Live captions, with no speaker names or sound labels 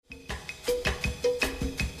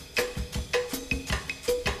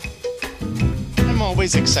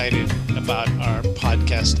always excited about our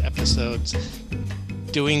podcast episodes.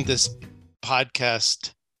 Doing this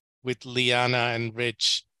podcast with Liana and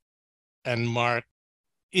Rich and Mark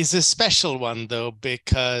is a special one, though,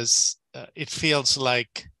 because it feels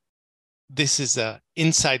like this is a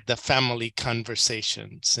inside the family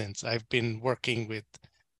conversation, since I've been working with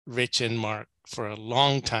Rich and Mark for a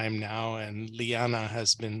long time now, and Liana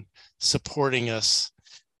has been supporting us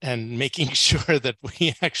and making sure that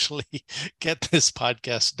we actually get this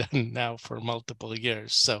podcast done now for multiple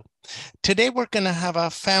years. So today we're going to have a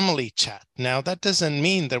family chat. Now, that doesn't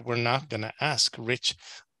mean that we're not going to ask Rich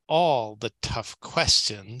all the tough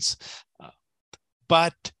questions.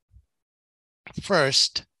 But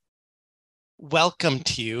first, welcome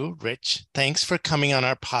to you, Rich. Thanks for coming on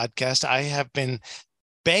our podcast. I have been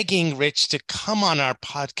begging Rich to come on our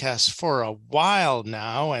podcast for a while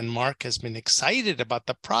now, and Mark has been excited about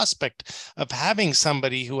the prospect of having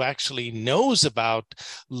somebody who actually knows about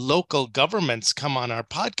local governments come on our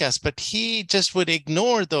podcast, but he just would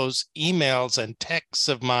ignore those emails and texts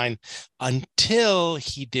of mine until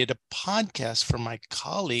he did a podcast for my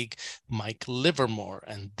colleague, Mike Livermore.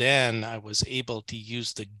 And then I was able to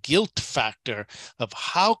use the guilt factor of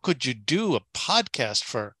how could you do a podcast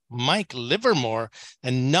for Mike Livermore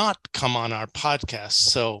and not come on our podcast.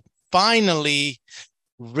 So finally,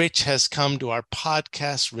 Rich has come to our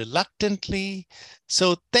podcast reluctantly.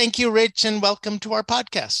 So thank you, Rich, and welcome to our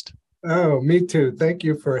podcast. Oh, me too. Thank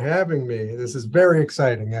you for having me. This is very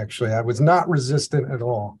exciting, actually. I was not resistant at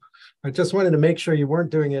all. I just wanted to make sure you weren't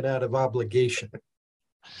doing it out of obligation.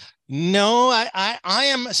 No, I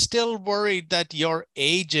am still worried that your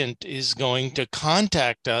agent is going to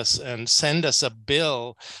contact us and send us a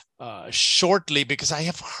bill shortly, because I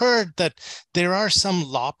have heard that there are some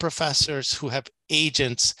law professors who have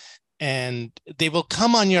agents and they will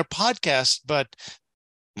come on your podcast, but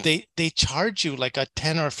they charge you like a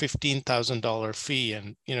 $10,000 or $15,000 fee.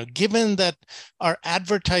 And, given that our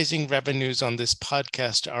advertising revenues on this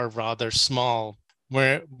podcast are rather small,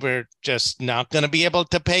 we're just not going to be able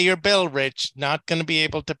to pay your bill, Rich, not going to be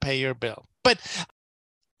able to pay your bill. But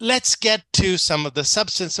let's get to some of the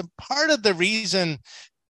substance. And part of the reason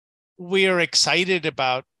we are excited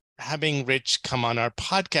about having Rich come on our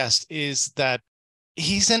podcast is that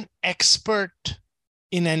he's an expert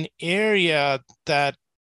in an area that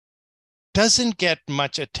doesn't get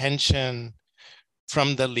much attention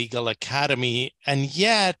from the legal academy, and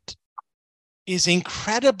yet is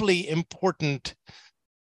incredibly important,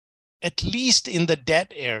 at least in the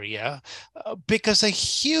debt area, because a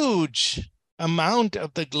huge amount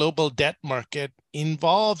of the global debt market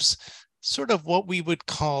involves sort of what we would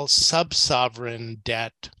call sub-sovereign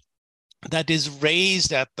debt that is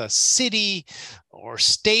raised at the city or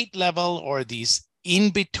state level, or these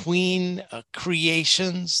in-between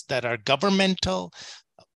creations that are governmental,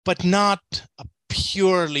 but not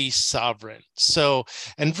purely sovereign. So,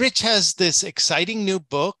 and Rich has this exciting new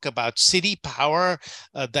book about city power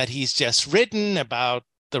that he's just written about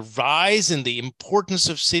the rise in the importance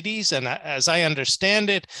of cities. And as I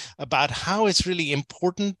understand it, about how it's really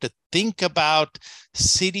important to think about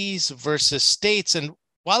cities versus states. And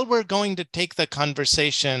while we're going to take the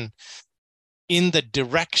conversation in the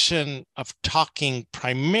direction of talking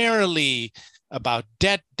primarily about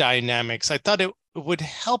debt dynamics, I thought it would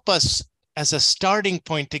help us as a starting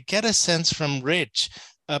point to get a sense from Rich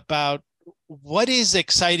about what is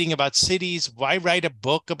exciting about cities, why write a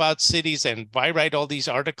book about cities, and why write all these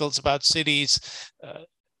articles about cities.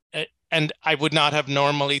 And I would not have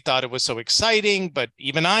normally thought it was so exciting, but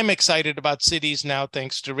even I'm excited about cities now,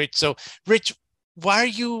 thanks to Rich. So Rich, why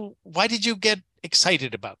did you get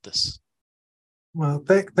excited about this? Well,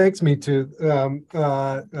 thanks, me too. So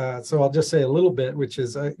I'll just say a little bit, which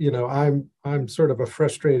is, I'm sort of a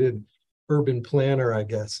frustrated urban planner, I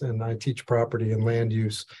guess, and I teach property and land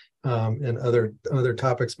use and other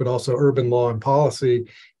topics, but also urban law and policy.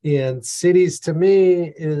 And cities, to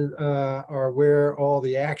me, are where all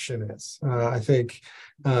the action is. I think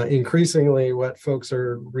increasingly what folks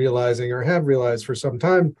are realizing, or have realized for some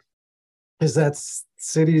time, is that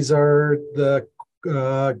cities are the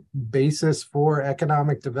basis for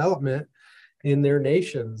economic development in their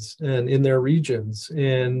nations and in their regions.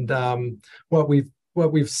 And what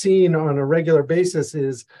we've seen on a regular basis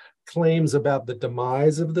is claims about the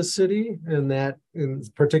demise of the city, and that,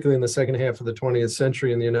 particularly in the second half of the 20th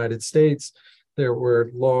century in the United States, there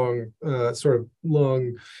were long-held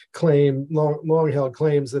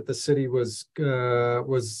claims that the city was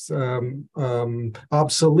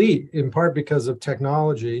obsolete, in part because of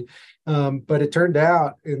technology, But it turned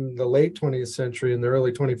out in the late 20th century and the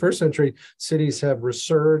early 21st century, cities have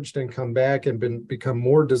resurged and come back and become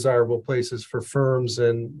more desirable places for firms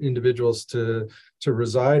and individuals to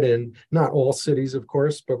reside in. Not all cities, of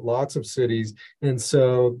course, but lots of cities. And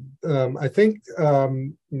so I think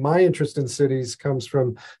my interest in cities comes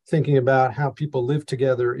from thinking about how people live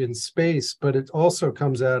together in space, but it also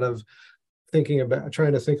comes out of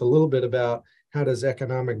trying to think a little bit about how does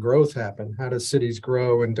economic growth happen? How does cities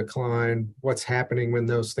grow and decline? What's happening when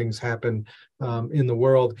those things happen in the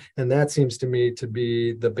world? And that seems to me to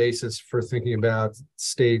be the basis for thinking about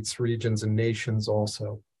states, regions, and nations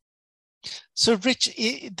also. So, Rich,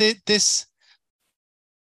 this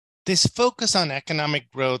focus on economic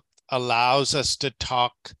growth allows us to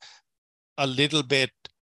talk a little bit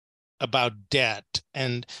about debt.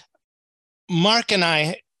 And Mark and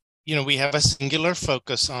I, we have a singular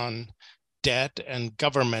focus on debt and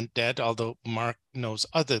government debt, although Mark knows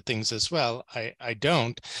other things as well. I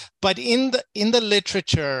don't. But in the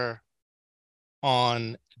literature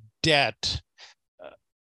on debt,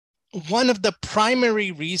 one of the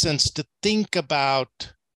primary reasons to think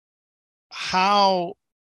about how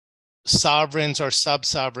sovereigns or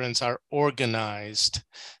sub-sovereigns are organized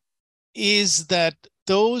is that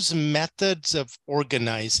those methods of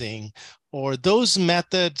organizing or those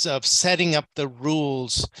methods of setting up the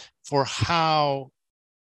rules for how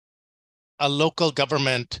a local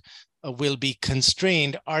government will be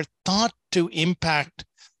constrained are thought to impact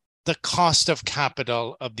the cost of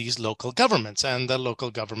capital of these local governments. And the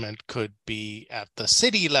local government could be at the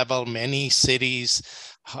city level. Many cities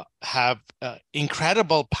have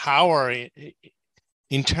incredible power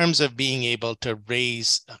in terms of being able to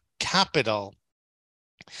raise capital.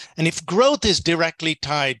 And if growth is directly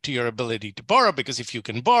tied to your ability to borrow, because if you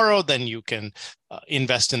can borrow, then you can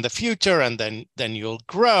invest in the future and then you'll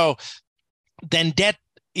grow, then debt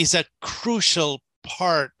is a crucial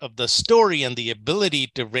part of the story, and the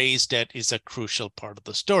ability to raise debt is a crucial part of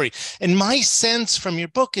the story. And my sense from your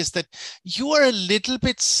book is that you are a little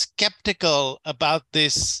bit skeptical about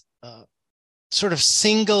this sort of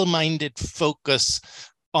single-minded focus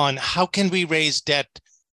on how can we raise debt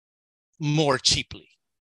more cheaply.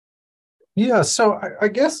 Yeah, so I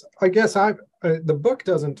guess the book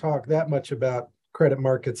doesn't talk that much about credit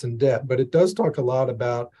markets and debt, but it does talk a lot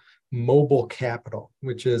about mobile capital,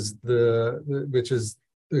 which is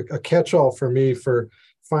a catch-all for me for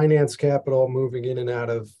finance capital moving in and out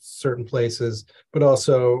of certain places, but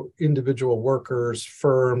also individual workers,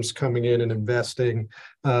 firms coming in and investing,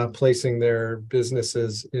 placing their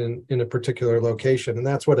businesses in a particular location. And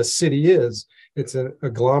that's what a city is. It's an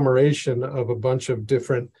agglomeration of a bunch of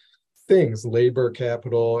different things, labor,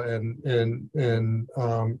 capital, and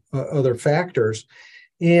other factors.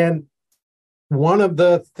 And one of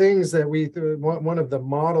the things that one of the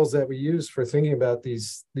models that we use for thinking about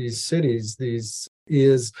these cities,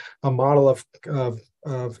 is a model of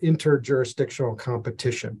interjurisdictional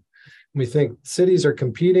competition. We think cities are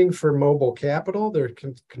competing for mobile capital. They're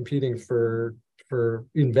competing for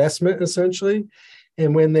investment, essentially.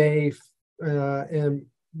 And when they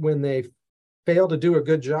fail to do a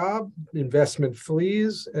good job, investment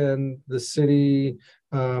flees and the city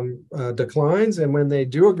declines. And when they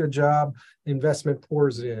do a good job, investment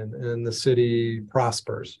pours in and the city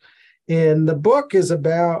prospers. And the book is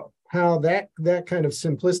about how that kind of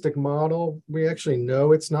simplistic model, we actually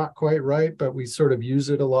know it's not quite right, but we sort of use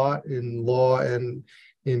it a lot in law and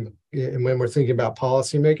when we're thinking about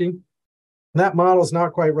policymaking. That model is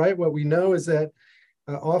not quite right. What we know is that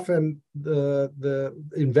often the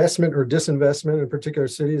investment or disinvestment in particular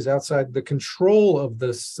cities outside the control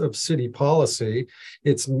of city policy.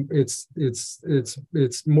 It's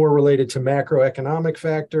more related to macroeconomic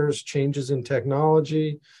factors, changes in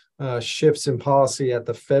technology, shifts in policy at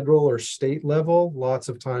the federal or state level. Lots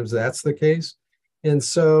of times that's the case. And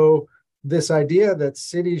so this idea that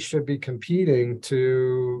cities should be competing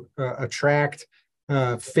to attract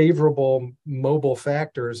favorable mobile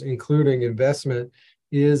factors, including investment,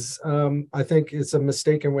 is I think it's a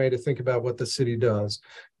mistaken way to think about what the city does.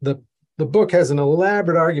 The book has an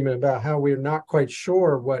elaborate argument about how we're not quite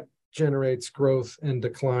sure what generates growth and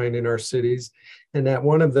decline in our cities, and that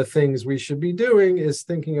one of the things we should be doing is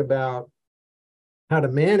thinking about how to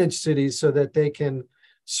manage cities so that they can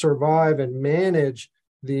survive and manage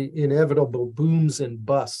the inevitable booms and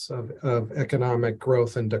busts of economic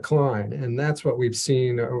growth and decline. And that's what we've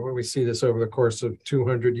seen, or we see this over the course of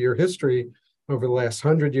 200-year history. Over the last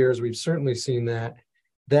 100 years, we've certainly seen that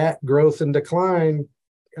growth and decline.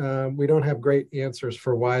 We don't have great answers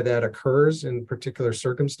for why that occurs in particular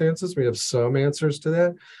circumstances. We have some answers to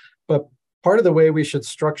that, but part of the way we should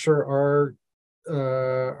structure our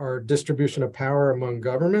our distribution of power among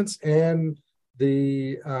governments and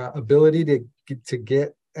the ability to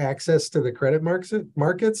get access to the credit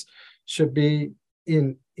markets should be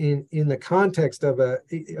in the context of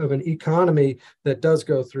an economy that does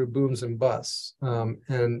go through booms and busts,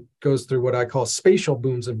 and goes through what I call spatial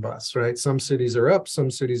booms and busts, right? Some cities are up, some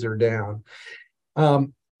cities are down.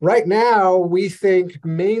 Right now, we think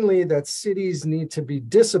mainly that cities need to be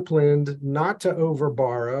disciplined not to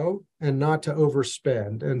overborrow and not to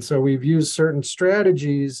overspend. And so we've used certain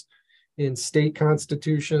strategies in state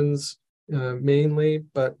constitutions mainly,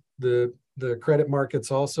 but the credit markets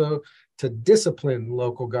also, to discipline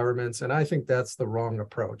local governments. And I think that's the wrong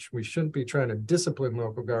approach. We shouldn't be trying to discipline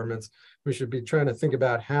local governments. We should be trying to think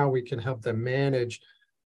about how we can help them manage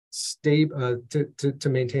to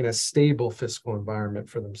maintain a stable fiscal environment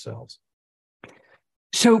for themselves.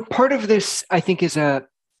 So part of this, I think,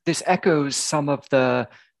 this echoes some of the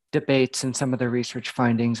debates and some of the research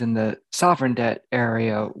findings in the sovereign debt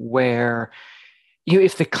area, where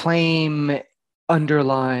if the claim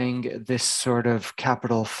underlying this sort of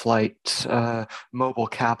capital flight, mobile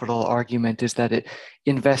capital argument is that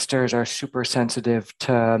investors are super sensitive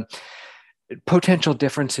to potential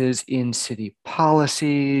differences in city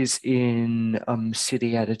policies, in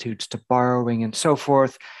city attitudes to borrowing and so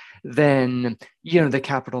forth, then the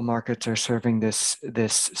capital markets are serving this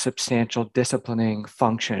substantial disciplining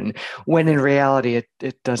function, when in reality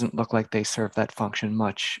it doesn't look like they serve that function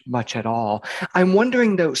much at all. I'm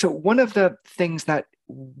wondering though, so one of the things that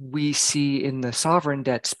we see in the sovereign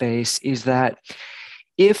debt space is that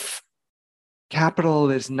if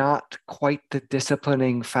capital is not quite the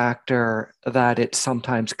disciplining factor that it's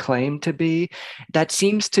sometimes claimed to be, that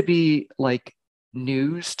seems to be like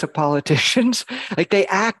news to politicians. Like they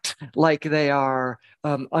act like they are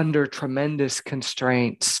under tremendous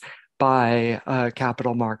constraints by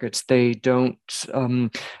capital markets. They don't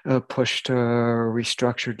push to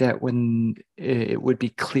restructure debt when it would be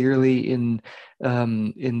clearly in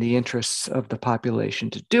the interests of the population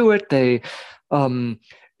to do it. They don't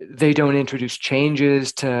introduce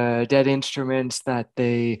changes to debt instruments that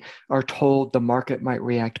they are told the market might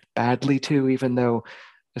react badly to, even though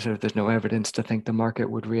sort of there's no evidence to think the market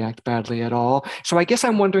would react badly at all. So I guess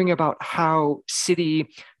I'm wondering about how city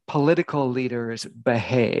political leaders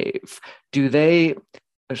behave. Do they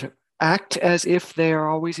act as if they are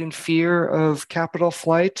always in fear of capital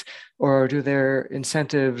flight, or do their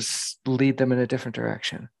incentives lead them in a different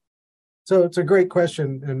direction? So it's a great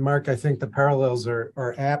question. And Mark, I think the parallels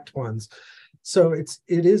are apt ones. So it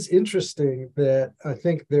is interesting that I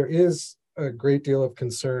think there is a great deal of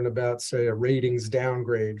concern about, say, a ratings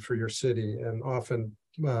downgrade for your city. And often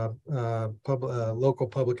local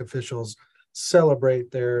public officials celebrate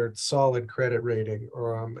their solid credit rating,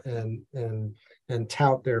 and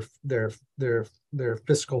tout their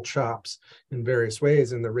fiscal chops in various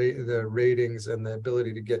ways. And the ratings and the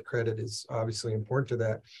ability to get credit is obviously important to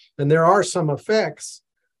that. And there are some effects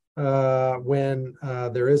when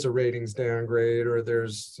there is a ratings downgrade or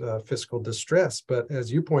there's fiscal distress. But as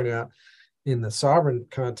you point out, in the sovereign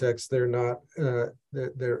context, they're not.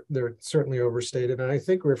 They're certainly overstated, and I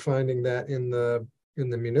think we're finding that in the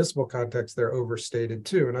municipal context, they're overstated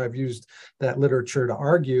too. And I've used that literature to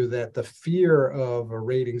argue that the fear of a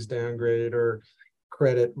ratings downgrade or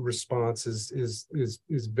credit response is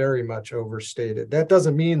very much overstated. That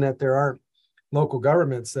doesn't mean that there aren't local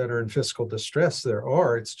governments that are in fiscal distress. There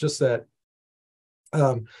are. It's just that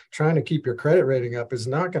trying to keep your credit rating up is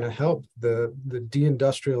not going to help the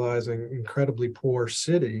deindustrializing, incredibly poor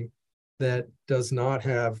city that does not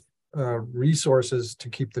have resources to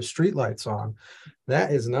keep the streetlights on.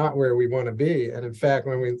 That is not where we want to be. And in fact,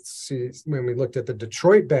 when we looked at the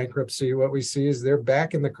Detroit bankruptcy, what we see is they're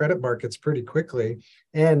back in the credit markets pretty quickly,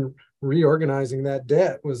 and reorganizing that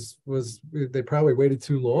debt was they probably waited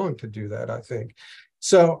too long to do that, I think.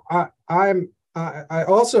 So I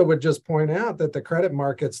also would just point out that the credit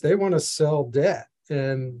markets, they want to sell debt,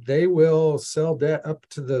 and they will sell debt up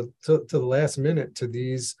to the last minute to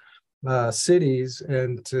these cities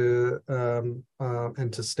and to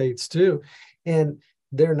states too, and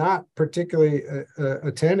they're not particularly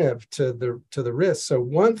attentive to the risk. So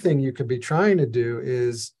one thing you could be trying to do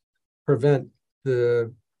is prevent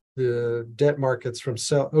the debt markets from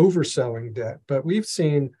overselling debt. But we've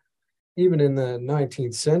seen, even in the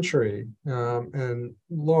 19th century, and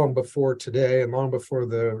long before today, and long before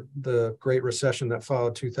the Great Recession that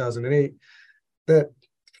followed 2008, that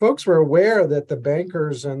folks were aware that the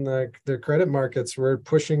bankers and the credit markets were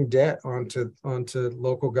pushing debt onto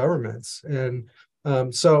local governments. And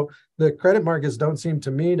So the credit markets don't seem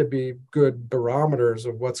to me to be good barometers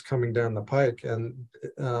of what's coming down the pike. And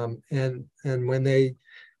when they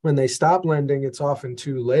stop lending, it's often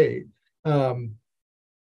too late.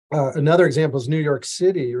 Another example is New York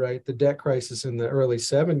City, right? The debt crisis in the early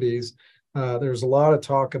 70s. There's a lot of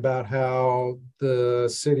talk about how the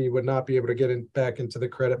city would not be able to get back into the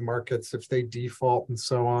credit markets if they default and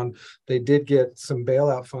so on. They did get some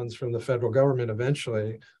bailout funds from the federal government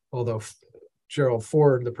eventually, although Gerald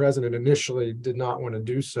Ford, the president, initially did not want to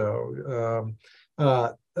do so.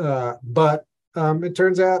 But it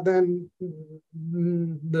turns out then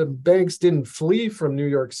the banks didn't flee from New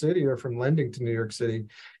York City or from lending to New York City.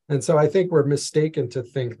 And so I think we're mistaken to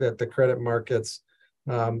think that the credit markets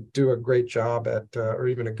do a great job at, or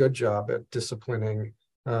even a good job at disciplining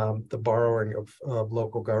the borrowing of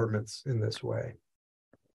local governments in this way.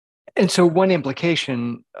 And so one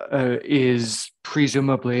implication is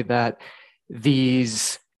presumably that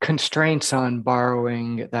these constraints on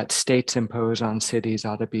borrowing that states impose on cities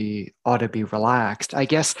ought to be relaxed. I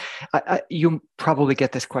guess you probably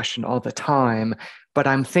get this question all the time, but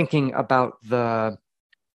I'm thinking about the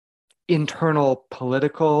internal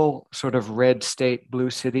political sort of red state, blue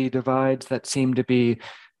city divides that seem to be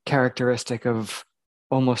characteristic of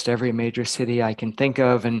almost every major city I can think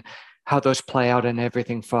of, and how those play out in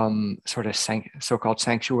everything from sort of so-called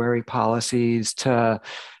sanctuary policies to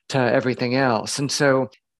everything else. And so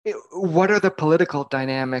what are the political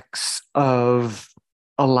dynamics of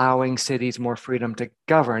allowing cities more freedom to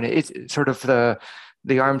govern? It's sort of the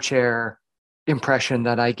armchair impression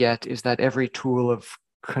that I get is that every tool of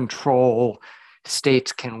control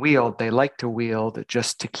states can wield, they like to wield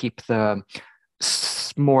just to keep the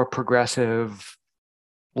more progressive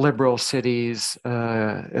liberal cities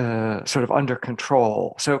sort of under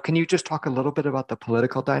control. So can you just talk a little bit about the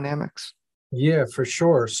political dynamics? Yeah, for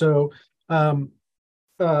sure. So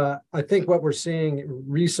I think what we're seeing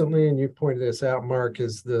recently, and you pointed this out, Mark,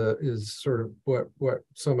 is sort of what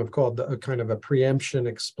some have called a kind of a preemption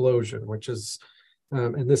explosion, which is,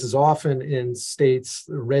 and this is often in states,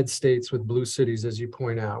 red states with blue cities, as you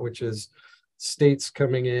point out, which is states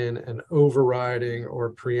coming in and overriding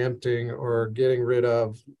or preempting or getting rid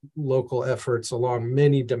of local efforts along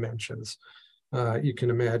many dimensions. You can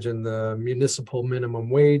imagine the municipal minimum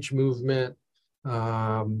wage movement,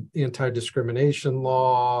 anti-discrimination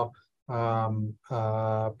law,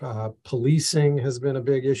 policing has been a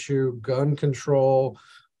big issue, gun control,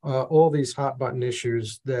 all these hot button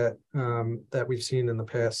issues that we've seen in the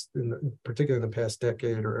past, particularly in the past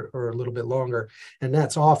decade or a little bit longer. And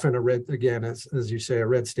that's often a red, again, as you say, a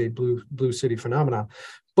red state, blue city phenomenon.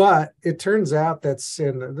 But it turns out and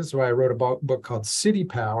this is why I wrote a book called City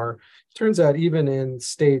Power. It turns out even in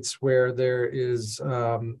states where there is,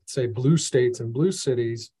 say, blue states and blue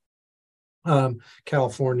cities,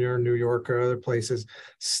 California or New York or other places,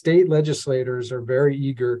 state legislators are very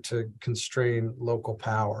eager to constrain local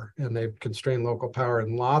power, and they constrain local power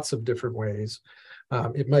in lots of different ways.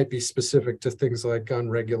 It might be specific to things like gun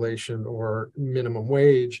regulation or minimum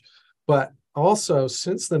wage, but also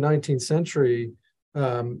since the 19th century,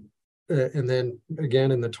 and then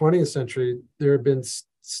again in the 20th century, there have been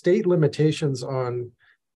state limitations on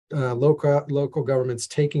local governments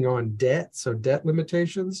taking on debt, so debt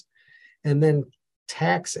limitations, and then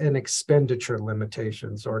tax and expenditure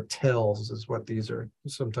limitations, or TELs is what these are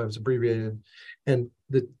sometimes abbreviated. And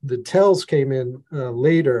the TELs came in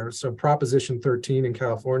later. So Proposition 13 in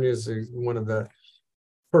California is one of the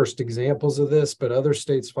first examples of this, but other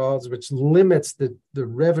states followed, which limits the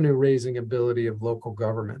revenue raising ability of local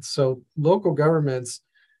governments. So local governments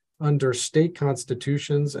under state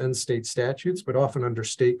constitutions and state statutes, but often under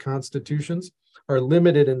state constitutions, are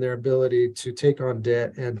limited in their ability to take on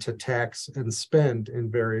debt and to tax and spend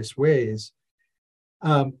in various ways.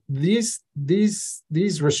 These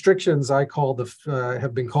restrictions I call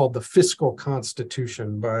have been called the fiscal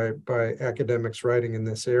constitution by academics writing in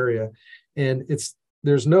this area, and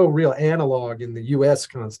there's no real analog in the U.S.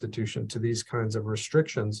 Constitution to these kinds of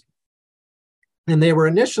restrictions, and they were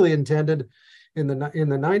initially intended in the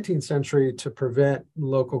 19th century to prevent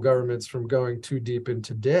local governments from going too deep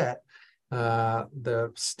into debt. The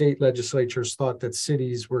state legislatures thought that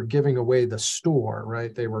cities were giving away the store,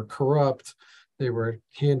 right? They were corrupt. They were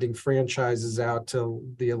handing franchises out to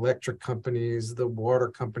the electric companies, the water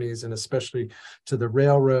companies, and especially to the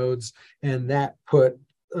railroads. And that put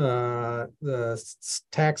the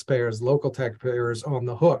taxpayers, local taxpayers, on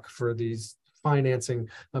the hook for these financing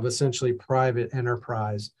of essentially private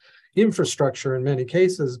enterprise infrastructure in many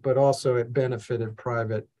cases, but also it benefited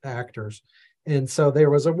private actors. And so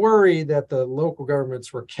there was a worry that the local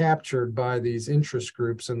governments were captured by these interest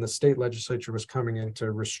groups and the state legislature was coming in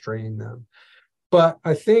to restrain them. But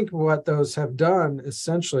I think what those have done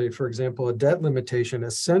essentially, for example, a debt limitation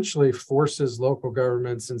essentially forces local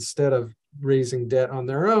governments, instead of raising debt on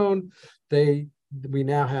their own, we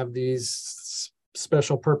now have these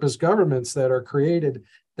special purpose governments that are created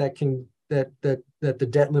that the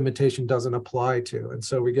debt limitation doesn't apply to. And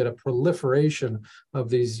so we get a proliferation of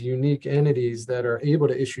these unique entities that are able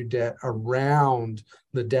to issue debt around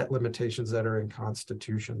the debt limitations that are in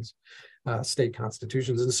constitutions, state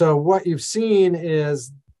constitutions. And so what you've seen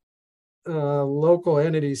is local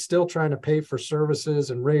entities still trying to pay for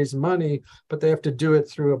services and raise money, but they have to do it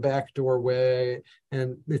through a backdoor way,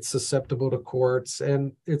 and it's susceptible to courts,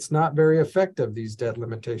 and it's not very effective, these debt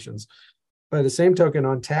limitations. By the same token,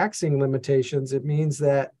 on taxing limitations, it means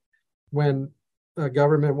that when a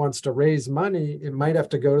government wants to raise money, it might have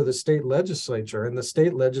to go to the state legislature, and the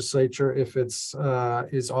state legislature, if it's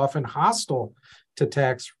is often hostile to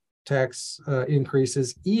tax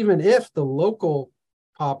increases, even if the local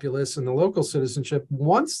populace and the local citizenship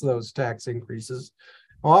wants those tax increases.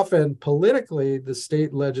 Often politically, the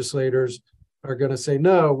state legislators are going to say,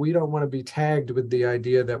 no, we don't want to be tagged with the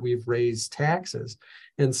idea that we've raised taxes.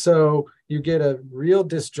 And so you get a real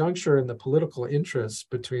disjuncture in the political interests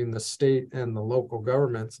between the state and the local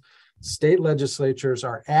governments. State legislatures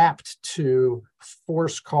are apt to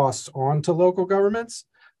force costs onto local governments,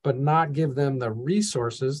 but not give them the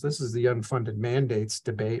resources. This is the unfunded mandates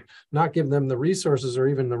debate, not give them the resources or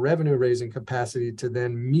even the revenue raising capacity to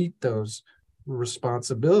then meet those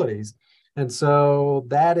responsibilities. And so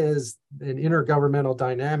that is an intergovernmental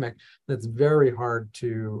dynamic that's very hard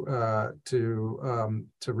to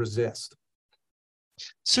resist.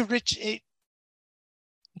 So, Rich,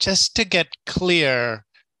 just to get clear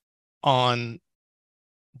on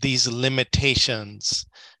these limitations,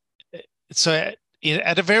 so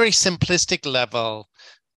at a very simplistic level,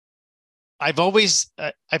 I've always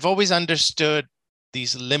understood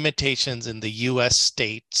these limitations in the U.S.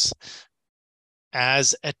 states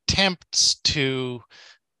as attempts to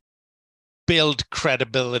build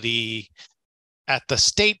credibility at the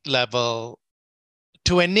state level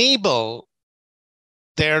to enable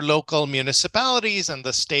their local municipalities and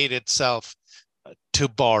the state itself to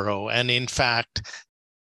borrow. And in fact,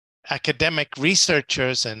 academic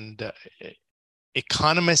researchers and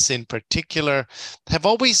economists in particular have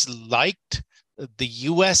always liked the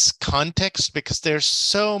US context because there's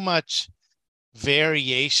so much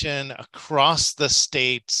variation across the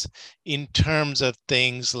states in terms of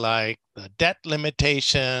things like the debt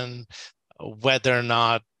limitation, whether or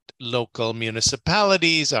not local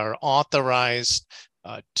municipalities are authorized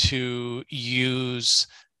to use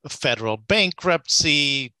federal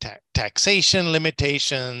bankruptcy, taxation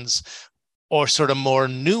limitations, or sort of more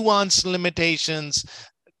nuanced limitations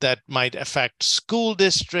that might affect school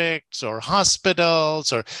districts or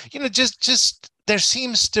hospitals, or, just there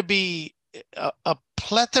seems to be a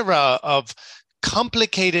plethora of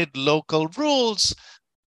complicated local rules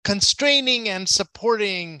constraining and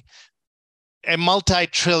supporting a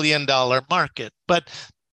multi-trillion-dollar market. But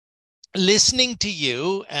listening to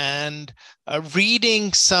you and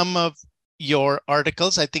reading some of your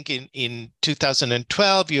articles, I think in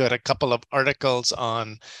 2012, you had a couple of articles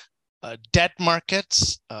on debt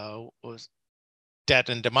markets, Debt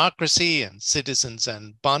and Democracy, and Citizens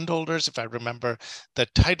and Bondholders, if I remember the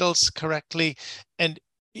titles correctly. And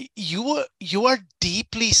you are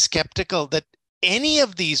deeply skeptical that any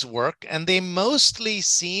of these work, and they mostly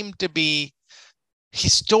seem to be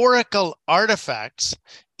historical artifacts,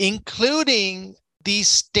 including these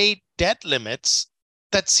state debt limits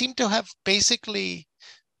that seem to have basically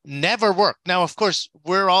never worked. Now, of course,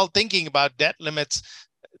 we're all thinking about debt limits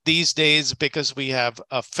these days because we have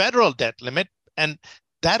a federal debt limit, and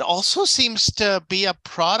that also seems to be a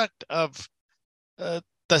product of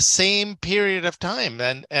the same period of time,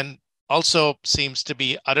 and also seems to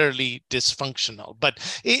be utterly dysfunctional. But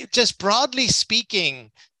just broadly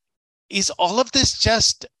speaking, is all of this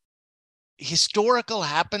just historical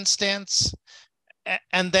happenstance?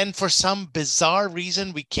 And then for some bizarre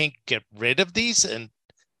reason, we can't get rid of these, and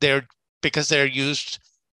because they're used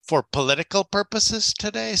for political purposes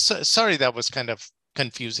today? So, sorry, that was kind of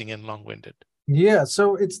confusing and long-winded. Yeah,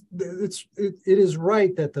 so it is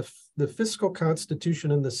right that the fiscal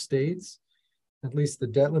constitution in the states, at least the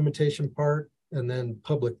debt limitation part, and then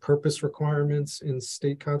public purpose requirements in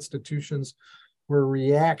state constitutions, were a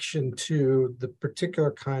reaction to the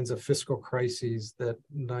particular kinds of fiscal crises that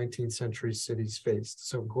 19th century cities faced.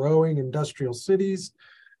 So growing industrial cities,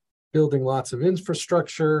 building lots of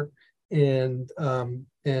infrastructure, and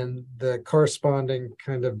the corresponding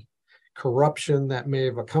kind of corruption that may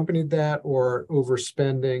have accompanied that, or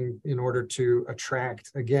overspending in order to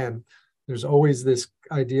attract. Again, there's always this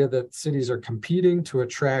idea that cities are competing to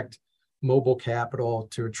attract mobile capital,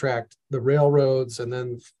 to attract the railroads, and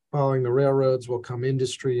then following the railroads will come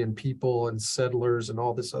industry and people and settlers and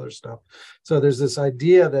all this other stuff. So there's this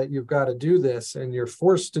idea that you've got to do this and you're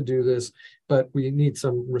forced to do this, but we need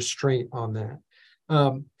some restraint on that.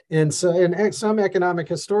 And some economic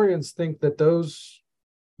historians think that those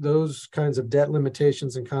kinds of debt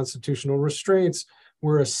limitations and constitutional restraints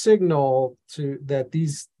were a signal to that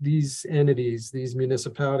these entities, these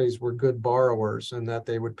municipalities, were good borrowers and that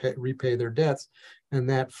they would repay their debts, and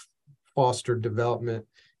that fostered development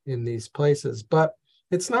in these places. But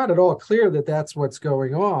it's not at all clear that that's what's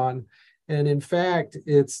going on. And in fact,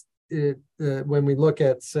 when we look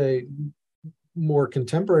at, say, more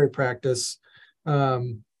contemporary practice,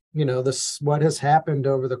 what has happened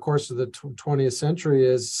over the course of the 20th century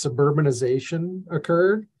is suburbanization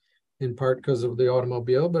occurred, in part because of the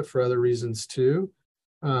automobile, but for other reasons too.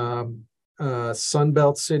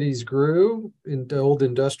 Sunbelt cities grew, old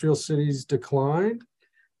industrial cities declined,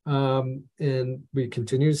 and we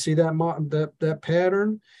continue to see that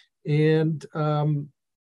pattern. And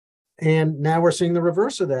now we're seeing the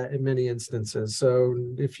reverse of that in many instances. So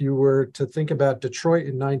if you were to think about Detroit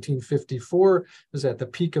in 1954, it was at the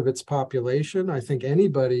peak of its population. I think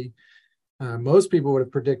most people would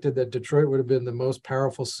have predicted that Detroit would have been the most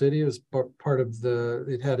powerful city. It was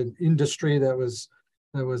it had an industry that was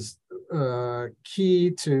key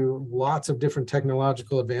to lots of different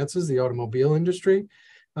technological advances, the automobile industry.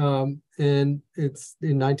 And it's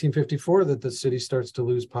in 1954 that the city starts to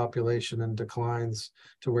lose population and declines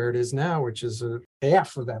to where it is now, which is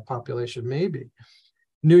half of that population, maybe.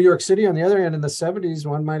 New York City, on the other hand, in the 70s,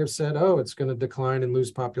 one might have said, oh, it's going to decline and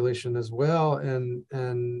lose population as well. And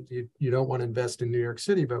you don't want to invest in New York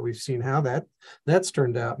City, but we've seen how that's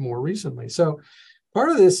turned out more recently. So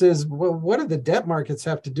part of this is, well, what do the debt markets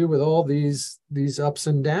have to do with all these ups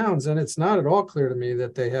and downs? And it's not at all clear to me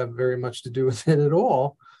that they have very much to do with it at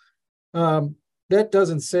all. That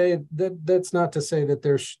doesn't say that's not to say that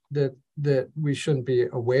that we shouldn't be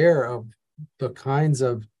aware of the kinds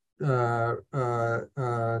of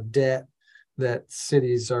debt that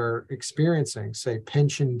cities are experiencing, say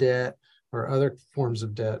pension debt or other forms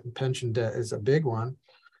of debt. And pension debt is a big one.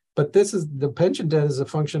 But the pension debt is a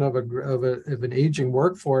function of an aging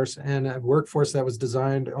workforce, and a workforce that was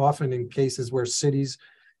designed often in cases where cities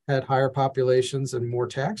had higher populations and more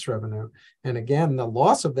tax revenue. And again, the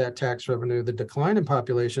loss of that tax revenue, the decline in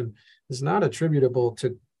population, is not attributable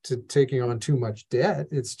to taking on too much debt.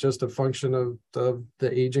 It's just a function of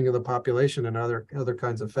the aging of the population and other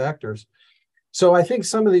kinds of factors. So I think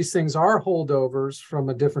some of these things are holdovers from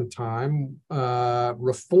a different time.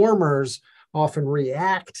 Reformers often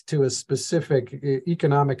react to a specific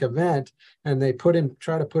economic event, and they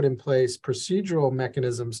try to put in place procedural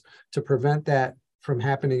mechanisms to prevent that from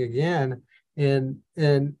happening again. And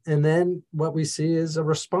then what we see is a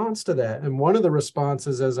response to that. And one of the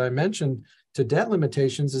responses, as I mentioned, to debt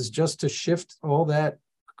limitations is just to shift all that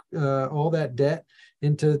debt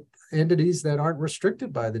into entities that aren't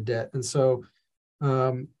restricted by the debt. And so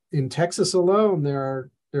in Texas alone,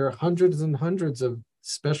 there are hundreds and hundreds of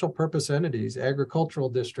special purpose entities, agricultural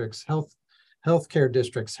districts, healthcare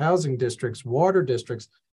districts, housing districts, water districts.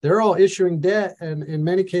 They're all issuing debt, and in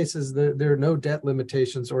many cases, there are no debt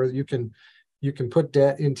limitations, or you can put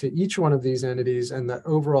debt into each one of these entities, and the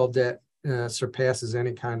overall debt surpasses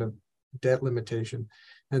any kind of debt limitation.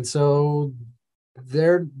 And so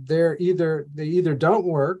they either don't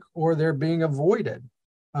work or they're being avoided.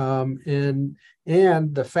 And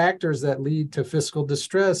the factors that lead to fiscal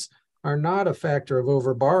distress are not a factor of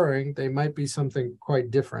overborrowing. They might be something quite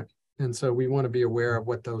different. And so we want to be aware of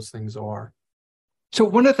what those things are. So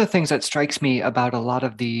one of the things that strikes me about a lot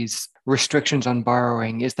of these restrictions on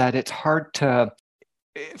borrowing is that it's hard to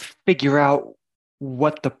figure out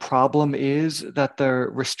what the problem is that the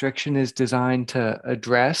restriction is designed to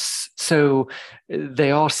address. So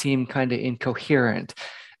they all seem kind of incoherent.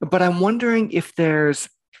 But I'm wondering if there's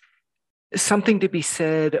something to be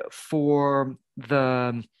said for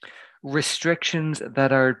the restrictions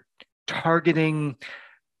that are targeting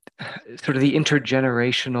sort of the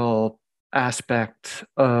intergenerational aspect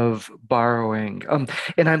of borrowing.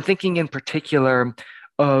 And I'm thinking in particular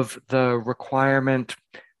of the requirement,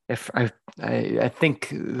 if I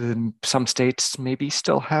think some states maybe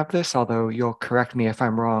still have this, although you'll correct me if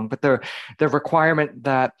I'm wrong, but the requirement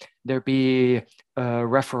that there be a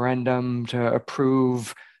referendum to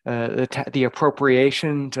approve the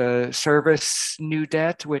appropriation to service new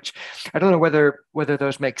debt, which I don't know whether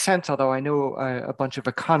those make sense, although I know a bunch of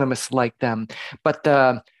economists like them. But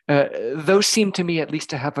those seem to me at least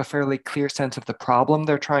to have a fairly clear sense of the problem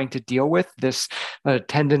they're trying to deal with, this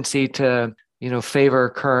tendency to favor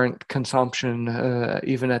current consumption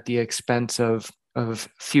even at the expense of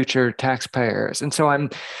future taxpayers. And so I'm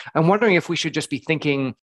wondering if we should just be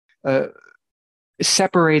thinking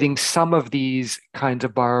separating some of these kinds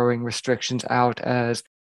of borrowing restrictions out as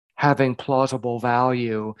having plausible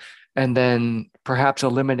value, and then perhaps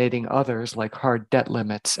eliminating others like hard debt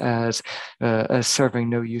limits as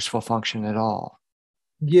serving no useful function at all.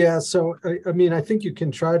 Yeah, so I mean, I think you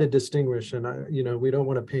can try to distinguish, and we don't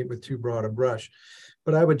want to paint with too broad a brush,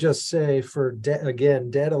 but I would just say for debt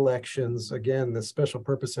elections, again, the special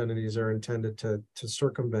purpose entities are intended to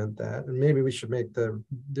circumvent that, and maybe we should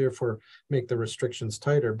therefore make the restrictions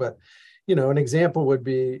tighter. But an example would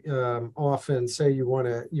be often say you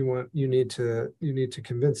need to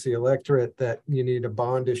convince the electorate that you need a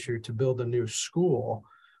bond issue to build a new school.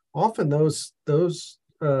 Often those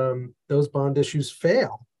bond issues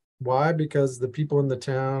fail. Why? Because the people in the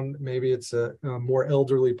town, maybe it's a more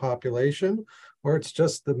elderly population, or it's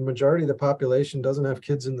just the majority of the population doesn't have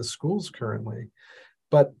kids in the schools currently.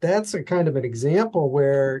 But that's a kind of an example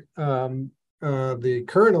where the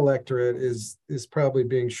current electorate is probably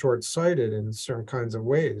being short-sighted in certain kinds of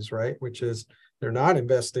ways, right? Which is they're not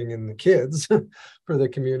investing in the kids for the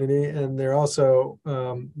community, and they're also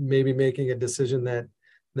maybe making a decision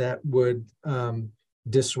that would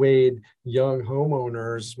dissuade young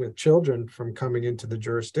homeowners with children from coming into the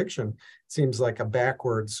jurisdiction. It seems like a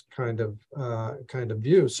backwards kind of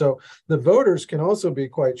view. So the voters can also be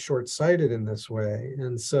quite short-sighted in this way.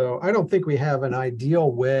 And so I don't think we have an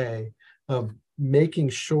ideal way of making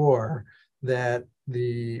sure that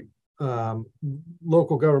the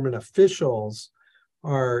local government officials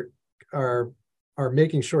are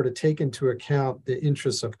making sure to take into account the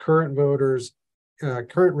interests of current voters,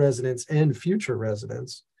 current residents, and future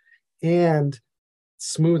residents, and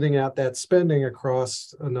smoothing out that spending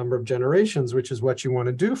across a number of generations, which is what you want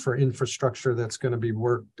to do for infrastructure that's going to be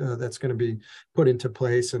that's going to be put into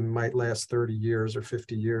place and might last 30 years or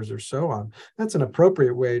 50 years or so on. That's an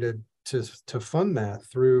appropriate way to fund that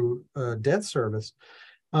through debt service.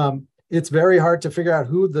 It's very hard to figure out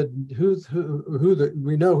we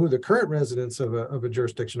know who the current residents of a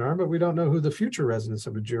jurisdiction are, but we don't know who the future residents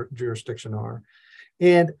of a jurisdiction are.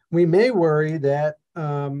 And we may worry that,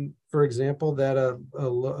 for example, that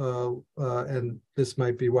and this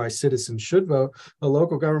might be why citizens should vote, a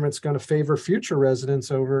local government's going to favor future residents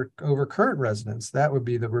over current residents. That would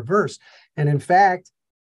be the reverse. And in fact,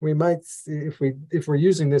 we might, if we're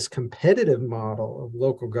using this competitive model of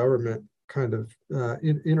local government, kind of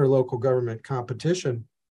interlocal government competition,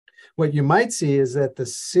 what you might see is that the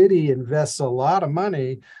city invests a lot of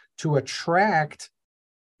money to attract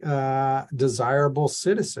desirable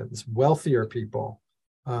citizens, wealthier people,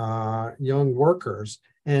 young workers,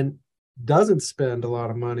 and doesn't spend a lot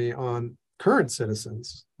of money on current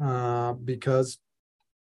citizens because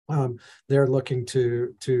they're looking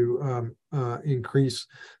to increase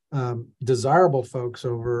desirable folks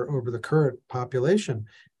over the current population.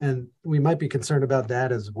 And we might be concerned about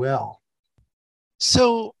that as well.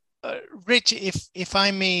 So, Rich, if I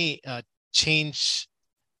may change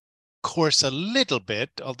course a little bit,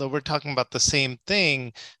 although we're talking about the same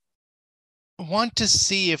thing, I want to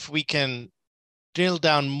see if we can drill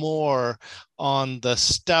down more on the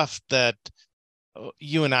stuff that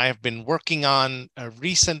you and I have been working on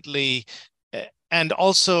recently. And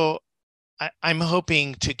also, I'm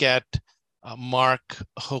hoping to get Mark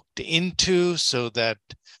hooked into so that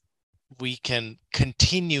we can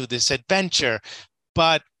continue this adventure.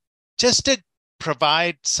 But just to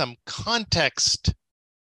provide some context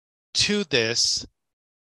to this,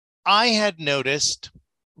 I had noticed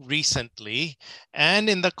recently, and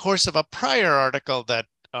in the course of a prior article that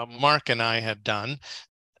Mark and I had done,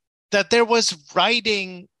 that there was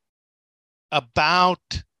writing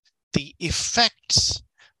about the effects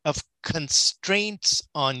of constraints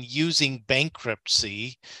on using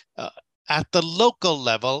bankruptcy at the local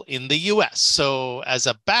level in the US. So as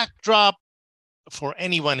a backdrop, for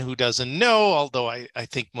anyone who doesn't know, although I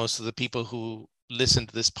think most of the people who listen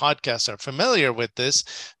to this podcast are familiar with this,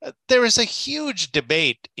 there is a huge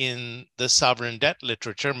debate in the sovereign debt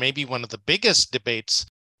literature, maybe one of the biggest debates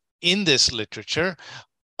in this literature,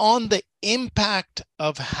 on the impact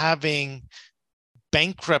of having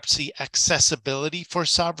bankruptcy accessibility for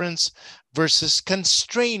sovereigns versus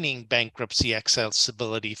constraining bankruptcy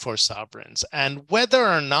accessibility for sovereigns, and whether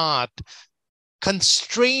or not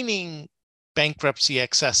constraining bankruptcy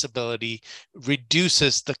accessibility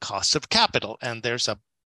reduces the cost of capital. And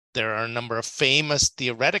there are a number of famous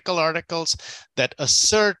theoretical articles that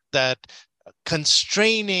assert that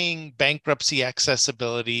constraining bankruptcy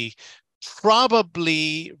accessibility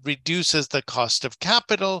probably reduces the cost of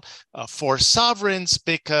capital for sovereigns,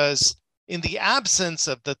 because in the absence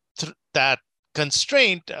of that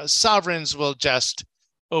constraint, sovereigns will just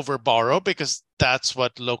overborrow, because that's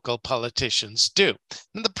what local politicians do.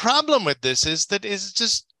 And the problem with this is that it's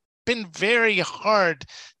just been very hard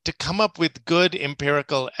to come up with good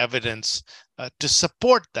empirical evidence to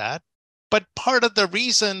support that. But part of the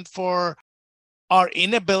reason for our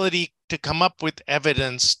inability to come up with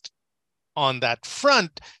evidence on that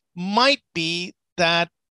front might be that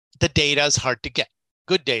the data is hard to get.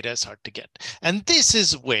 Good data is hard to get. And this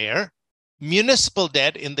is where municipal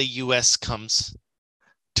debt in the US comes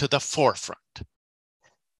to the forefront.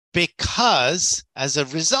 Because as a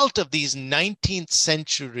result of these 19th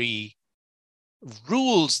century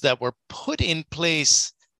rules that were put in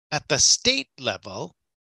place at the state level,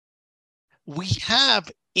 we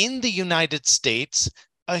have in the United States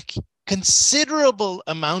a considerable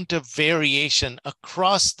amount of variation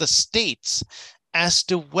across the states as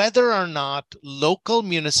to whether or not local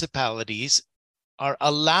municipalities are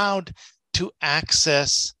allowed to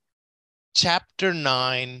access Chapter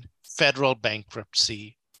 9 federal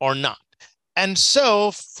bankruptcy or not. And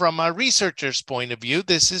so from a researcher's point of view,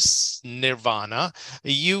 this is nirvana.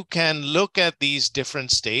 You can look at these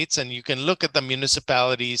different states and you can look at the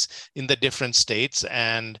municipalities in the different states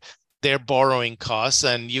and their borrowing costs.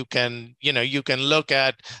 And you can look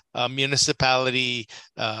at a municipality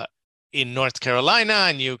in North Carolina,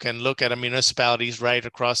 and you can look at a municipalities right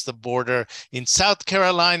across the border in South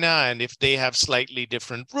Carolina. And if they have slightly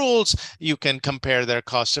different rules, you can compare their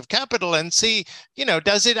cost of capital and see,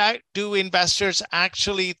 do investors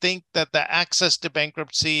actually think that the access to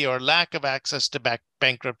bankruptcy or lack of access to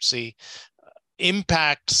bankruptcy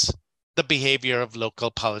impacts the behavior of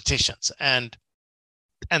local politicians? And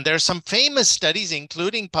there's some famous studies,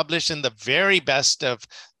 including published in the very best of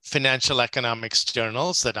financial economics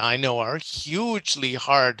journals that I know are hugely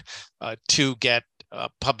hard to get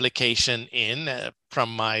publication in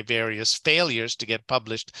from my various failures to get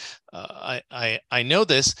published. I know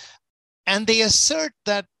this. And they assert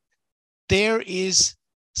that there is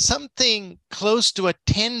something close to a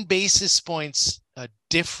 10 basis points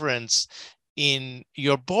difference in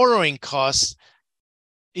your borrowing costs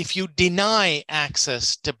if you deny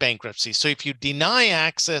access to bankruptcy. So if you deny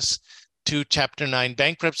access to Chapter 9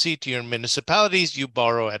 bankruptcy to your municipalities, you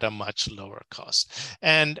borrow at a much lower cost.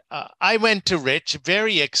 And I went to Rich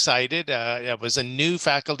very excited. I was a new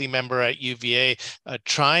faculty member at UVA,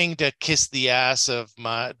 trying to kiss the ass of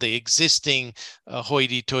the existing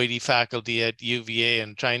hoity-toity faculty at UVA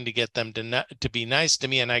and trying to get them to be nice to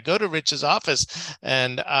me. And I go to Rich's office,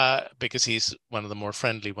 and because he's one of the more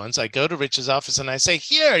friendly ones, I go to Rich's office and I say,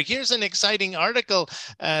 here's an exciting article,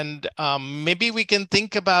 and maybe we can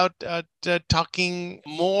think about talking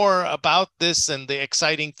more about this and the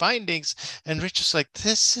exciting findings. And Rich was like,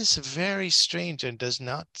 this is very strange and does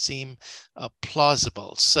not seem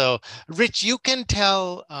plausible. So Rich, you can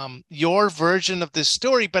tell your version of this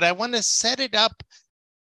story, but I want to set it up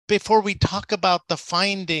before we talk about the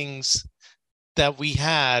findings that we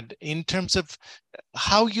had in terms of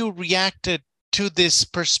how you reacted to this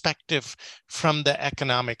perspective from the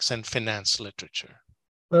economics and finance literature.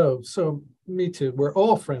 Oh, so me too. We're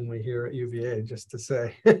all friendly here at UVA, just to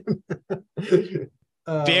say.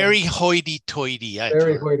 Very hoity-toity.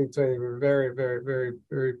 Very hoity-toity. We're very, very, very,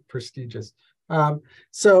 very prestigious.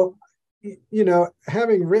 So,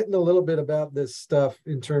 having written a little bit about this stuff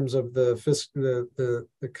in terms of the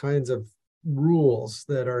kinds of rules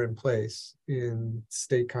that are in place in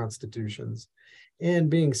state constitutions, and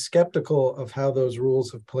being skeptical of how those rules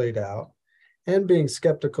have played out, and being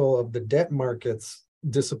skeptical of the debt markets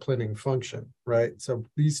disciplining function, right? So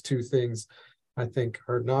these two things, I think,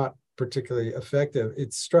 are not particularly effective.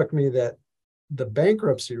 It struck me that the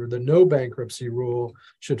bankruptcy or the no bankruptcy rule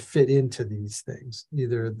should fit into these things,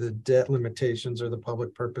 either the debt limitations or the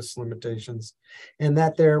public purpose limitations, and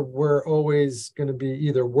that there were always going to be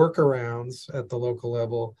either workarounds at the local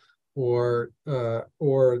level or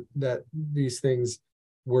that these things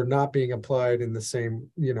were not being applied in the same,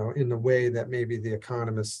 in the way that maybe the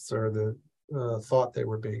economists or the thought they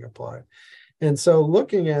were being applied. And so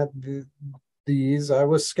looking at these, I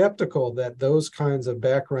was skeptical that those kinds of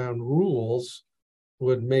background rules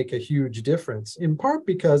would make a huge difference, in part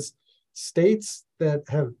because states that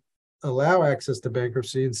allow access to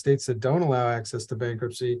bankruptcy and states that don't allow access to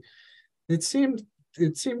bankruptcy, it seemed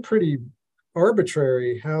pretty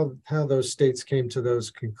arbitrary how those states came to those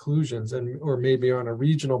conclusions, and or maybe on a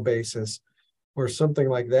regional basis or something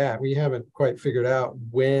like that. We haven't quite figured out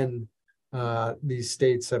when these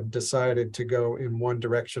states have decided to go in one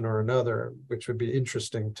direction or another, which would be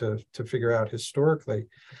interesting to figure out historically.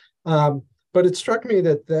 But it struck me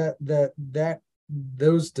that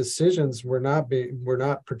those decisions were not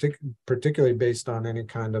particularly based on any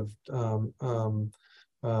kind of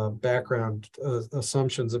background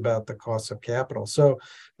assumptions about the cost of capital. So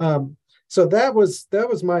that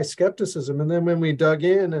was my skepticism. And then when we dug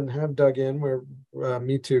in and have dug in, where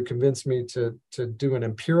Me2 convinced me to do an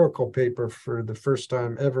empirical paper for the first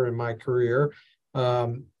time ever in my career.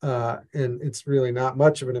 And it's really not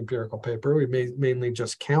much of an empirical paper. We mainly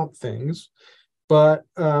just count things. But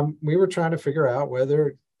we were trying to figure out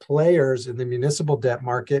whether players in the municipal debt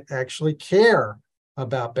market actually care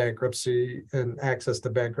about bankruptcy and access to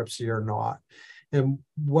bankruptcy or not. And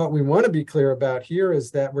what we want to be clear about here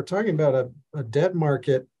is that we're talking about a debt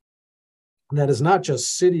market that is not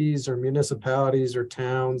just cities or municipalities or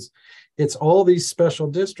towns. It's all these special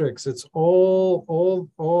districts. It's all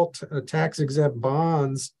tax-exempt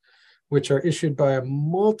bonds, which are issued by a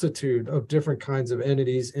multitude of different kinds of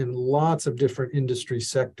entities in lots of different industry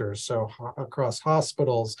sectors. So across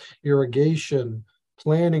hospitals, irrigation,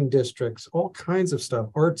 planning districts, all kinds of stuff,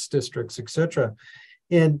 arts districts, et cetera.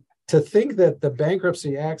 And to think that the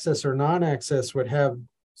bankruptcy access or non-access would have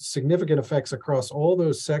significant effects across all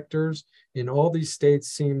those sectors in all these states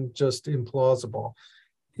seemed just implausible.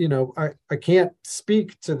 You know, I can't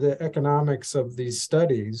speak to the economics of these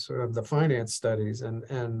studies, of the finance studies,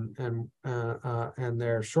 and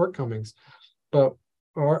their shortcomings, but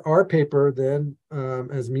our paper then,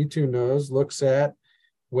 as Me2 knows, looks at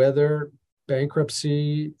whether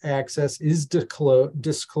bankruptcy access is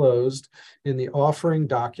disclosed in the offering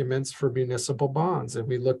documents for municipal bonds. And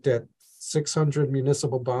we looked at 600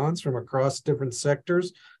 municipal bonds from across different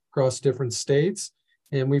sectors, across different states.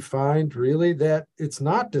 And we find really that it's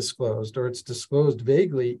not disclosed, or it's disclosed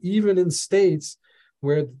vaguely, even in states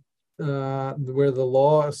where the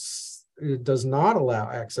law does not allow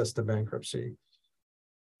access to bankruptcy.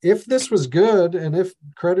 If this was good, and if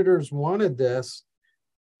creditors wanted this,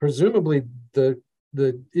 presumably the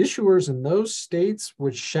issuers in those states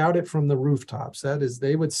would shout it from the rooftops. That is,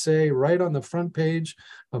 they would say right on the front page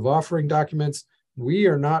of offering documents, we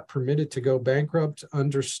are not permitted to go bankrupt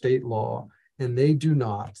under state law. And they do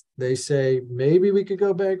not. They say, maybe we could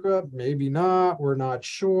go bankrupt, maybe not, we're not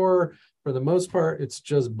sure. For the most part, it's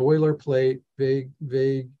just boilerplate,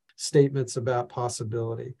 vague statements about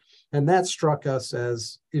possibility. And that struck us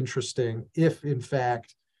as interesting if, in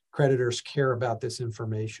fact, creditors care about this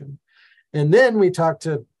information. And then we talked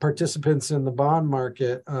to participants in the bond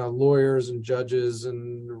market, lawyers and judges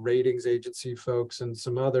and ratings agency folks and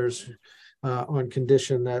some others on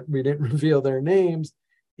condition that we didn't reveal their names.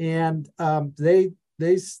 And they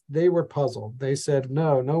were puzzled. They said,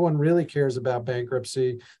 no one really cares about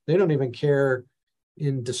bankruptcy. They don't even care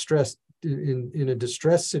in distress, in a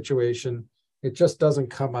distress situation. It just doesn't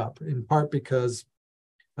come up, in part because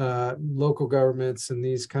local governments and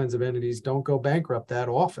these kinds of entities don't go bankrupt that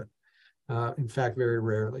often. In fact, very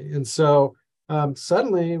rarely. And so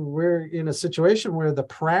suddenly we're in a situation where the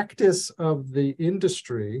practice of the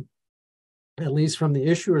industry, at least from the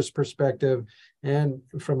issuer's perspective and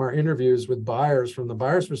from our interviews with buyers, from the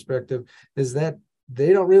buyer's perspective, is that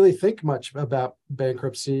they don't really think much about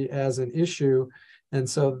bankruptcy as an issue. And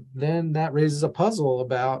so then that raises a puzzle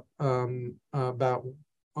about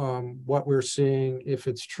what we're seeing, if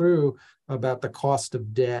it's true, about the cost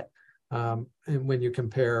of debt. And when you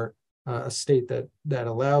compare a state that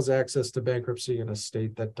allows access to bankruptcy and a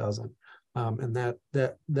state that doesn't. And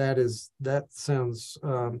that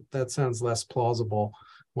sounds less plausible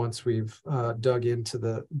once we've dug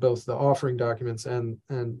into both the offering documents and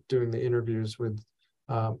doing the interviews with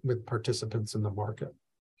participants in the market.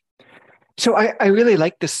 So I really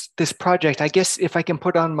like this project. I guess if I can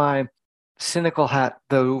put on my cynical hat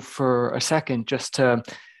though for a second, just to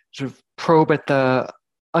sort of probe at the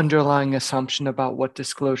underlying assumption about what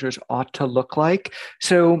disclosures ought to look like.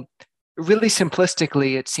 So really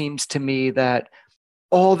simplistically, it seems to me that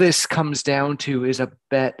all this comes down to is a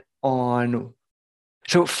bet on,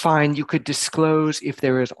 so fine, you could disclose if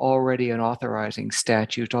there is already an authorizing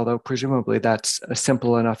statute, although presumably that's a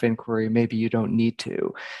simple enough inquiry, maybe you don't need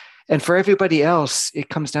to. And for everybody else, it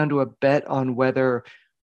comes down to a bet on whether,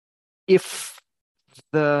 if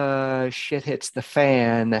the shit hits the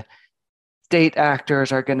fan, state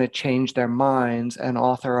actors are going to change their minds and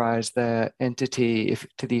authorize the entity, if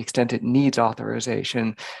to the extent it needs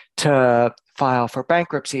authorization, to file for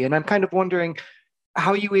bankruptcy. And I'm kind of wondering,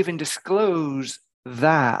 how you even disclose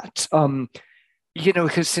that.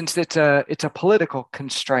 Because since it's a political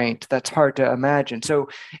constraint, that's hard to imagine. So,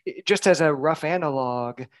 just as a rough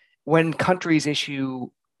analog, when countries issue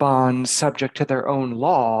bonds subject to their own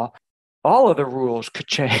law, all of the rules could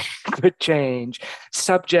change,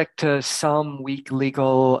 subject to some weak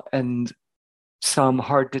legal and some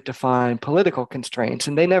hard to define political constraints.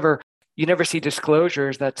 And you never see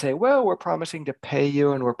disclosures that say, well, we're promising to pay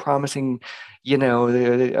you and we're promising,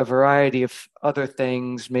 a variety of other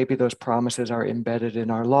things. Maybe those promises are embedded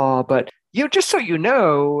in our law. But, just so you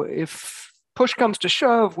know, if push comes to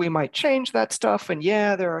shove, we might change that stuff. And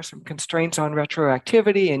yeah, there are some constraints on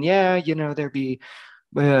retroactivity. And yeah, there'd be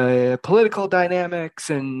political dynamics.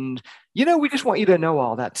 And, we just want you to know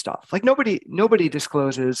all that stuff. Like nobody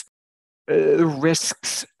discloses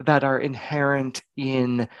risks that are inherent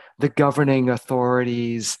in the governing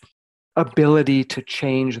authority's ability to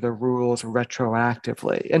change the rules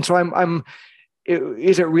retroactively. And so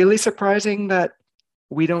is it really surprising that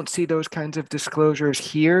we don't see those kinds of disclosures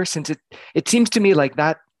here? Since it seems to me like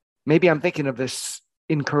that, maybe I'm thinking of this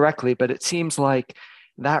incorrectly, but it seems like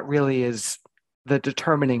that really is the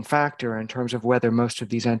determining factor in terms of whether most of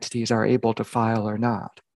these entities are able to file or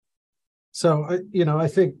not. So, I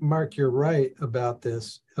think, Mark, you're right about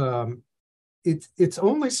this. It's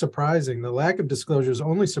only surprising. The lack of disclosure is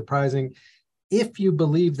only surprising if you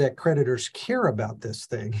believe that creditors care about this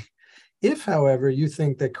thing. If, however, you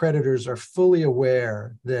think that creditors are fully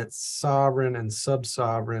aware that sovereign and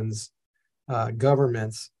sub-sovereigns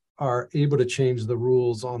governments are able to change the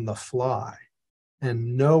rules on the fly,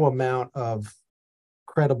 and no amount of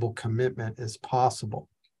credible commitment is possible,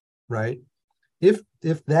 right? If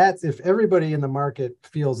everybody in the market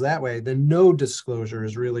feels that way, then no disclosure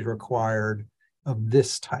is really required of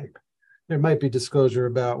this type. There might be disclosure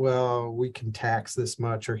about, well, we can tax this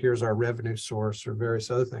much, or here's our revenue source, or various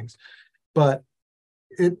other things. But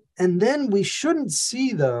and then we shouldn't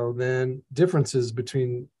see, though, then differences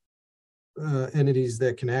between entities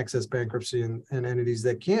that can access bankruptcy and entities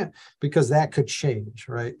that can't, because that could change,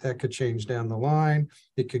 right? That could change down the line.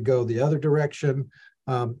 It could go the other direction.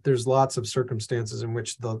 There's lots of circumstances in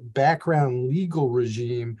which the background legal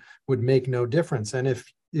regime would make no difference. And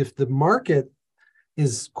if the market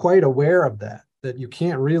is quite aware of that you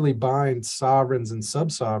can't really bind sovereigns and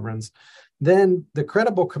sub-sovereigns, then the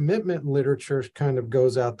credible commitment literature kind of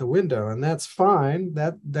goes out the window, and that's fine.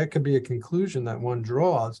 That could be a conclusion that one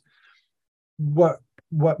draws. What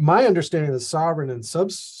my understanding of the sovereign and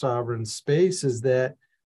sub-sovereign space is that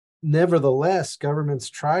nevertheless, governments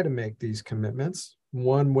try to make these commitments.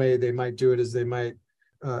 One way they might do it is they might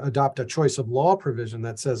adopt a choice of law provision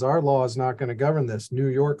that says our law is not going to govern this. New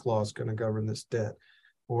York law is going to govern this debt,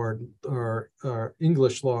 or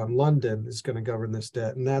English law in London is going to govern this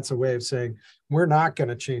debt. And that's a way of saying we're not going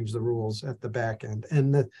to change the rules at the back end.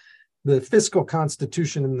 And the fiscal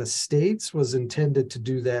constitution in the states was intended to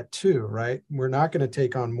do that too, right? We're not going to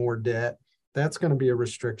take on more debt. That's going to be a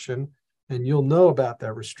restriction. And you'll know about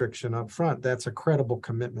that restriction up front. That's a credible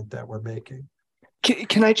commitment that we're making.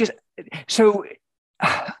 Can I just, so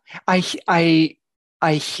I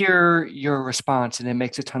hear your response and it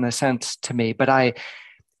makes a ton of sense to me, but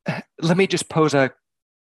let me just pose a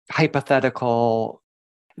hypothetical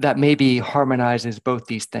that maybe harmonizes both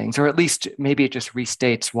these things, or at least maybe it just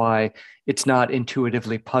restates why it's not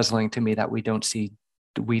intuitively puzzling to me that we don't see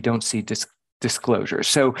disclosure.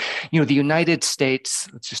 So, the United States,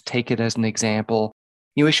 let's just take it as an example,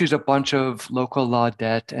 issues a bunch of local law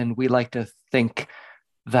debt, and we like to think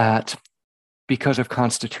that because of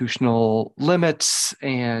constitutional limits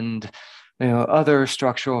and other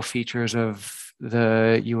structural features of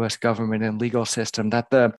the U.S. government and legal system, that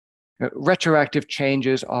the retroactive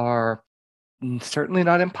changes are certainly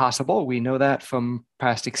not impossible. We know that from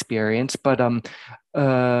past experience, but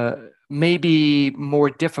maybe more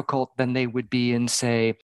difficult than they would be in,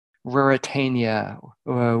 say, Ruritania,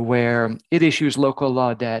 where it issues local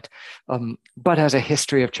law debt, but has a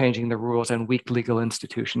history of changing the rules and weak legal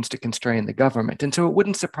institutions to constrain the government. And so it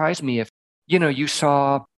wouldn't surprise me if, you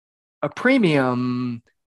saw a premium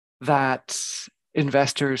that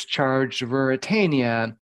investors charged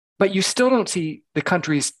Ruritania, but you still don't see the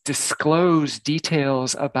countries disclose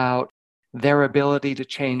details about their ability to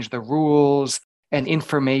change the rules and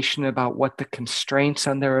information about what the constraints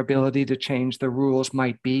on their ability to change the rules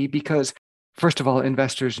might be. Because first of all,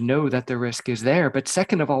 investors know that the risk is there. But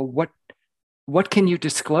second of all, what can you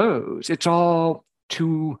disclose? It's all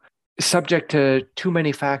too subject to too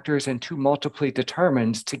many factors and too multiply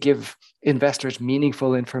determined to give investors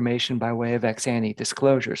meaningful information by way of ex ante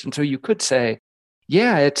disclosures. And so you could say,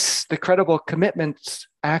 yeah, it's the credible commitments.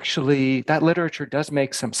 Actually, that literature does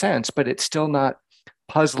make some sense, but it's still not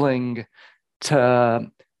puzzling to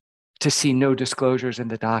see no disclosures in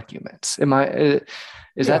the documents.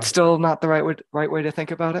 Is Yeah. that still not the right way to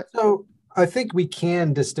think about it? So I think we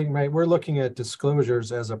can distinguish. We're looking at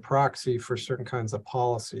disclosures as a proxy for certain kinds of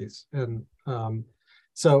policies, and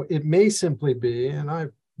so it may simply be, and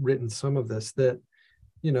I've written some of this, that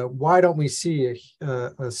why don't we see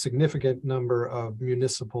a significant number of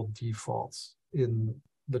municipal defaults in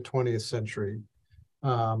the 20th century?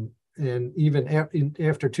 And even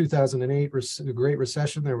after 2008, the Great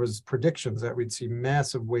Recession, there was predictions that we'd see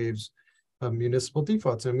massive waves of municipal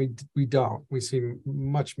defaults, and we don't. We see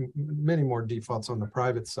many more defaults on the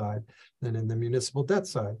private side than in the municipal debt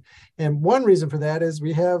side. And one reason for that is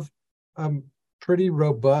we have pretty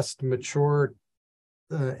robust, mature,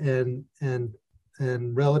 and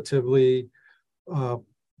relatively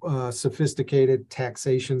sophisticated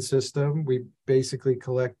taxation system. We basically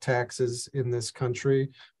collect taxes in this country.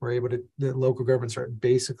 The local governments are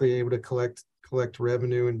basically able to collect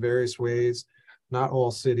revenue in various ways. Not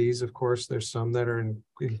all cities, of course. There's some that are in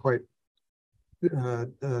quite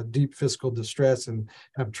deep fiscal distress and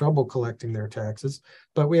have trouble collecting their taxes.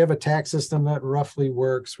 But we have a tax system that roughly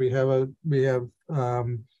works. We have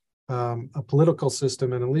a political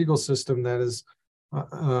system and a legal system that is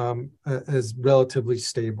relatively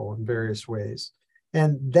stable in various ways.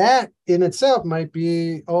 And that in itself might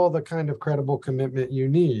be all the kind of credible commitment you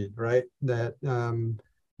need, right? That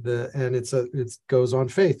it goes on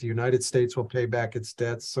faith. The United States will pay back its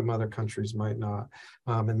debts. Some other countries might not.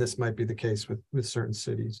 And this might be the case with certain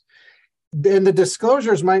cities. And the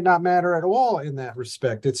disclosures might not matter at all in that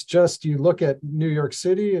respect. It's just you look at New York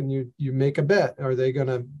City and you make a bet. Are they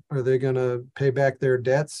gonna pay back their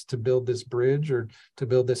debts to build this bridge or to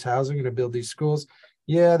build this housing and to build these schools?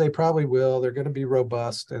 Yeah, they probably will. They're going to be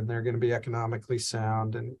robust and they're going to be economically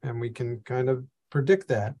sound, and we can kind of predict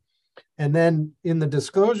that. And then in the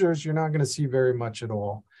disclosures, you're not going to see very much at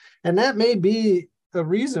all. And that may be a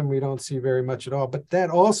reason we don't see very much at all. But that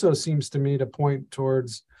also seems to me to point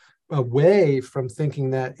towards away from thinking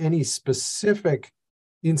that any specific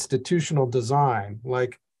institutional design,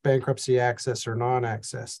 like bankruptcy access or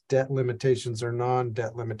non-access, debt limitations or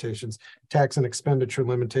non-debt limitations, tax and expenditure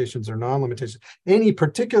limitations or non-limitations, any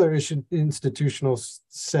particular institutional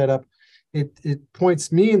setup, it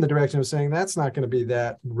points me in the direction of saying that's not going to be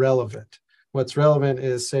that relevant. What's relevant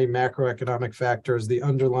is, say, macroeconomic factors, the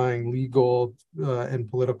underlying legal and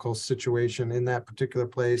political situation in that particular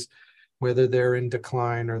place, whether they're in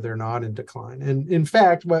decline or they're not in decline. And in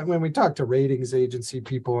fact, when we talk to ratings agency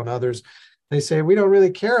people and others, they say we don't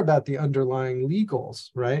really care about the underlying legals,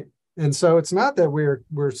 right? And so it's not that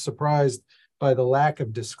we're surprised by the lack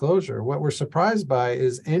of disclosure. What we're surprised by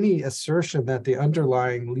is any assertion that the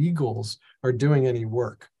underlying legals are doing any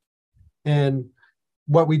work. And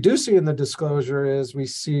what we do see in the disclosure is we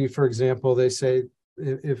see, for example, they say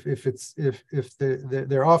if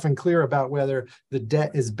they're often clear about whether the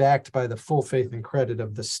debt is backed by the full faith and credit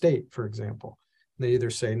of the state, for example. They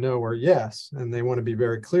either say no or yes, and they want to be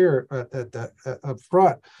very clear up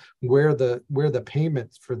front where the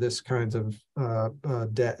payment for this kind of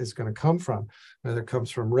debt is going to come from, whether it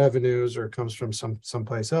comes from revenues or it comes from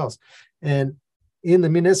someplace else. And in the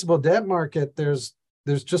municipal debt market, there's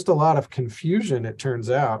just a lot of confusion, it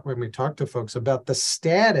turns out, when we talk to folks about the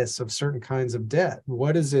status of certain kinds of debt.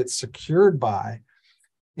 What is it secured by?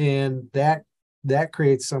 And that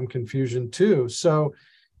creates some confusion too. So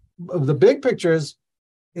the big picture is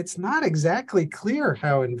it's not exactly clear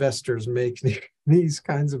how investors make these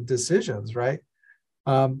kinds of decisions, right?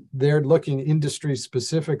 They're looking industry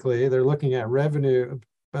specifically. They're looking at revenue,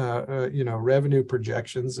 revenue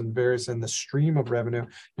projections and the stream of revenue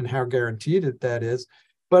and how guaranteed that is.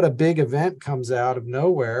 But a big event comes out of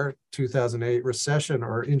nowhere, 2008 recession,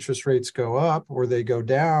 or interest rates go up or they go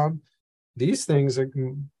down. These things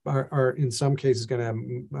are in some cases going to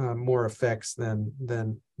have more effects than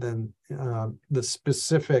the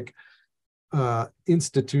specific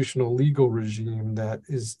institutional legal regime that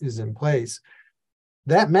is in place.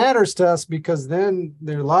 That matters to us because then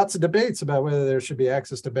there are lots of debates about whether there should be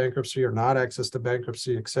access to bankruptcy or not access to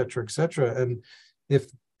bankruptcy, et cetera, et cetera. And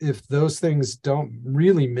if those things don't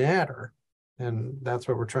really matter, and that's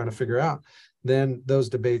what we're trying to figure out, then those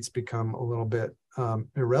debates become a little bit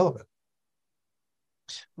irrelevant.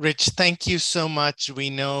 Rich, thank you so much. We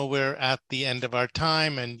know we're at the end of our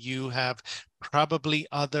time and you have probably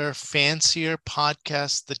other fancier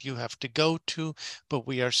podcasts that you have to go to, but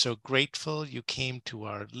we are so grateful you came to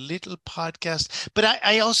our little podcast. But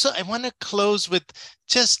I want to close with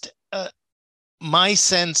just my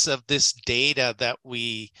sense of this data that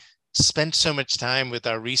we spent so much time with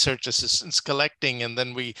our research assistants collecting, and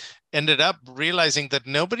then we ended up realizing that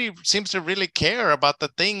nobody seems to really care about the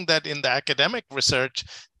thing that in the academic research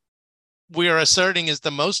we are asserting is the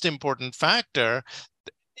most important factor.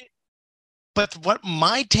 But what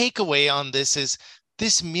my takeaway on this is,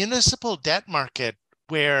 this municipal debt market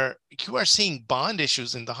where you are seeing bond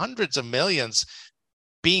issues in the hundreds of millions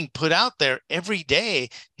being put out there every day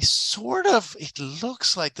is sort of, it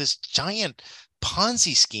looks like this giant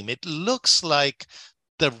Ponzi scheme. It looks like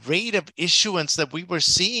the rate of issuance that we were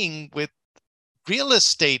seeing with real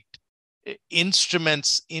estate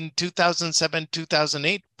instruments in 2007,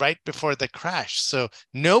 2008, right before the crash. So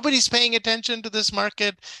nobody's paying attention to this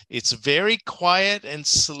market. It's very quiet and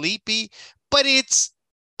sleepy, but it's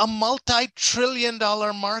a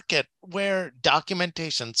multi-trillion-dollar market where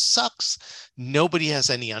documentation sucks. Nobody has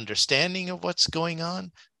any understanding of what's going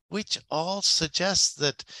on, which all suggests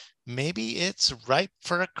that maybe it's ripe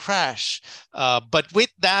for a crash. But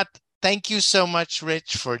with that, thank you so much,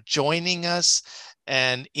 Rich, for joining us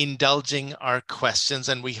and indulging our questions.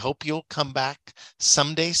 And we hope you'll come back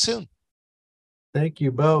someday soon. Thank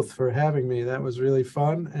you both for having me. That was really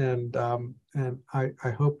fun. And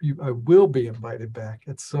I hope I will be invited back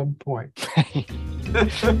at some point.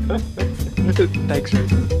 Thanks,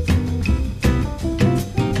 Rich.